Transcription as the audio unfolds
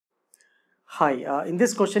Hi, in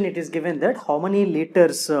this question it is given that how many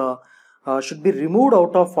liters should be removed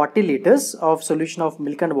out of 40 liters of solution of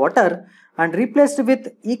milk and water and replaced with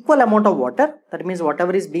equal amount of water. That means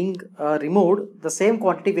whatever is being removed, the same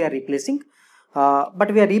quantity we are replacing,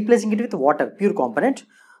 but we are replacing it with water, pure component,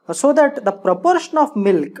 so that the proportion of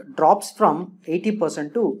milk drops from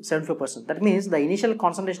 80% to 75%. That means the initial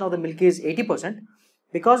concentration of the milk is 80%.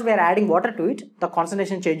 Because we are adding water to it, the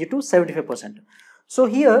concentration changes to 75%. So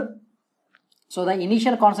here, the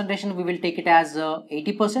initial concentration we will take it as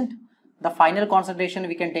 80%. The final concentration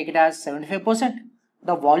we can take it as 75%.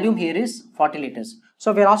 The volume here is 40 liters.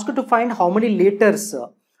 So we are asked to find how many liters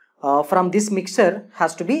from this mixture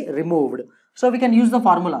has to be removed. So we can use the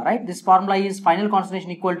formula, right? This formula is final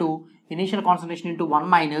concentration equal to initial concentration into 1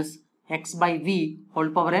 minus x by v whole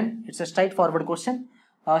power n. It's a straightforward question.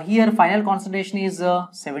 Here final concentration is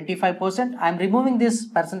 75%. I am removing this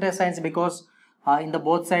percentage signs because in the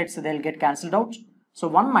both sides they'll get cancelled out. So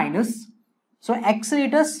 1 minus, so x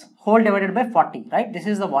liters whole divided by 40, right? This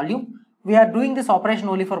is the volume. We are doing this operation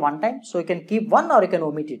only for one time, so you can keep 1 or you can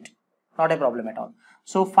omit it, not a problem at all.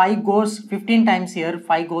 So 5 goes 15 times here,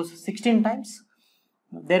 5 goes 16 times.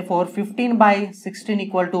 Therefore 15 by 16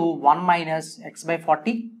 equal to 1 minus x by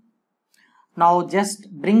 40. Now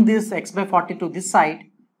just bring this x by 40 to this side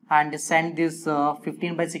and send this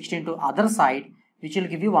 15 by 16 to other side, which will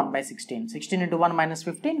give you 1 by 16. 16 into 1 minus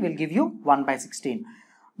 15 will give you 1 by 16.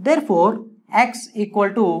 Therefore, x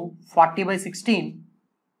equal to 40 by 16.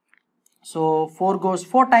 So 4 goes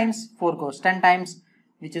 4 times, 4 goes 10 times,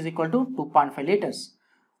 which is equal to 2.5 liters.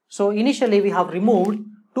 So initially we have removed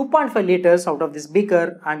 2.5 liters out of this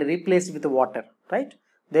beaker and replaced with water, right?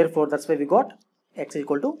 Therefore, that's why we got x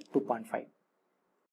equal to 2.5.